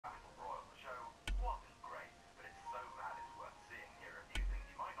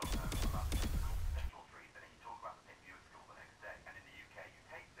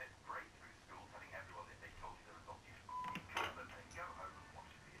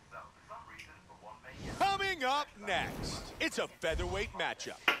Coming up next, it's a featherweight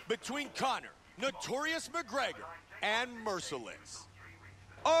matchup between Conor, Notorious McGregor, and Merciless.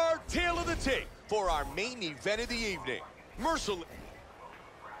 Our tale of the tape for our main event of the evening. Merciless.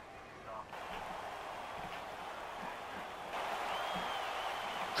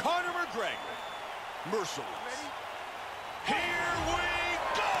 Conor McGregor. Merciless. Here we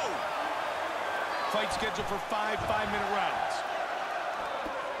go! Fight scheduled for 5 5-minute rounds.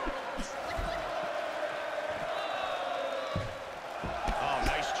 Oh,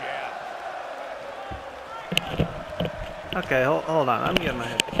 nice jab. Okay, hold on. I'm getting my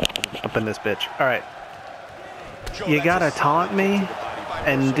head up in this bitch. All right. You gotta taunt me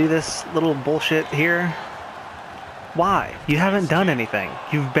and do this little bullshit here? Why? You haven't done anything.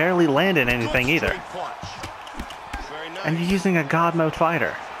 You've barely landed anything either. And you're using a God mode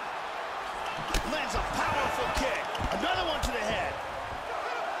fighter. Lands a powerful kick. Another one to the head.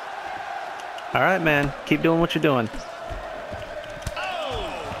 All right, man. Keep doing what you're doing. Oh,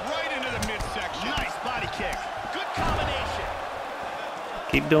 right into the midsection. Nice body kick. Good combination.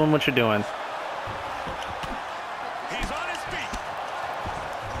 Keep doing what you're doing. He's on his feet.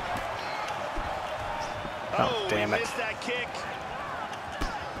 Oh, damn it. Missed that kick.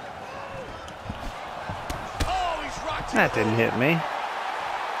 That didn't hit me.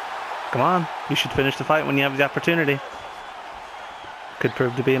 Come on, you should finish the fight when you have the opportunity. Could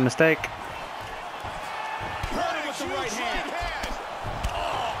prove to be a mistake. Running with the right hand.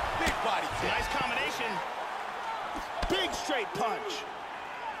 Oh, big body kick. Nice combination. Big straight punch.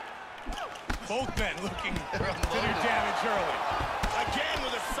 Both men looking to do damage early. Again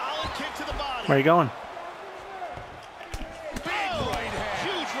with a solid kick to the body. Where are you going?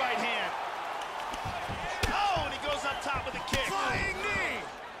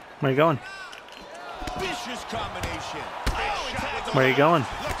 Where are you going? Vicious combination. Where are you going?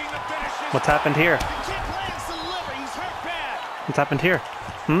 What's happened here? What's happened here?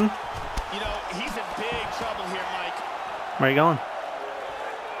 Hmm? You know, he's in big trouble here, Mike. Where are you going?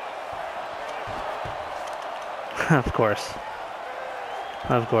 Of course.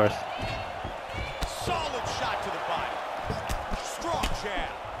 Of course. Solid shot to the body. Strong jab.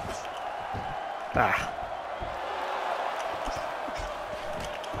 Ah.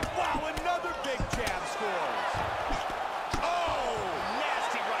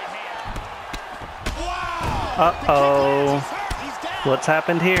 Uh-oh. What's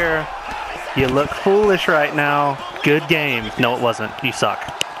happened here? You look foolish right now. Good game. No, it wasn't. You suck.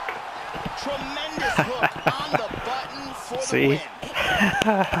 See?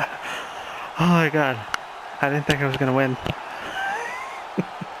 Oh my god. I didn't think I was going to win.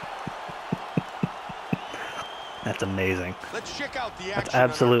 That's amazing. Let's check out the That's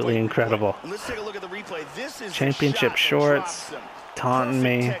absolutely incredible. Let's take a look at the replay. This is championship shorts, taunting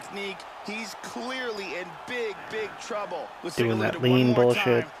me. Technique. He's clearly in big trouble. Let's doing that lean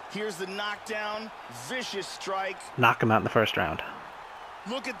bullshit. Here's the knockdown, vicious strike. Knock him out in the first round.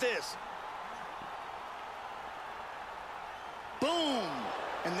 Look at this. Boom!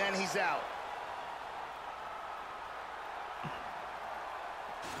 And then he's out.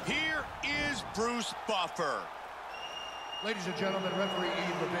 Here is Bruce Buffer. Ladies and gentlemen, referee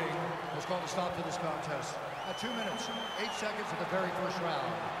Yves Levine has called a stop to this contest at 2 minutes, 8 seconds of the very first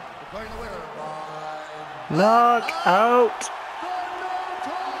round. Declaring the winner by knockout.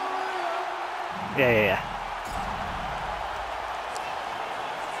 Yeah.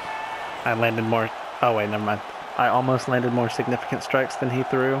 I landed more. Oh wait, never mind. I almost landed more significant strikes than he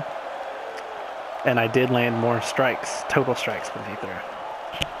threw, and I did land more strikes, total strikes, than he threw.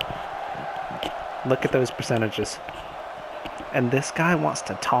 Look at those percentages. And this guy wants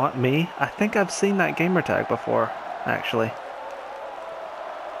to taunt me? I think I've seen that gamer tag before, actually.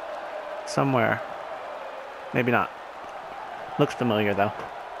 Somewhere. Maybe not. Looks familiar, though.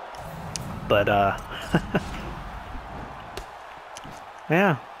 But,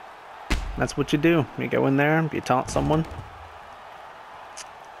 yeah. That's what you do. You go in there, you taunt someone.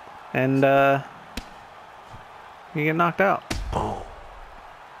 And, you get knocked out. Boom.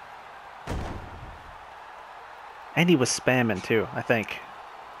 And he was spamming too, I think.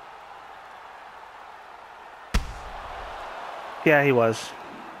 Yeah, he was.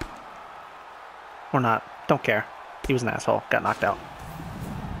 Or not. Don't care. He was an asshole. Got knocked out.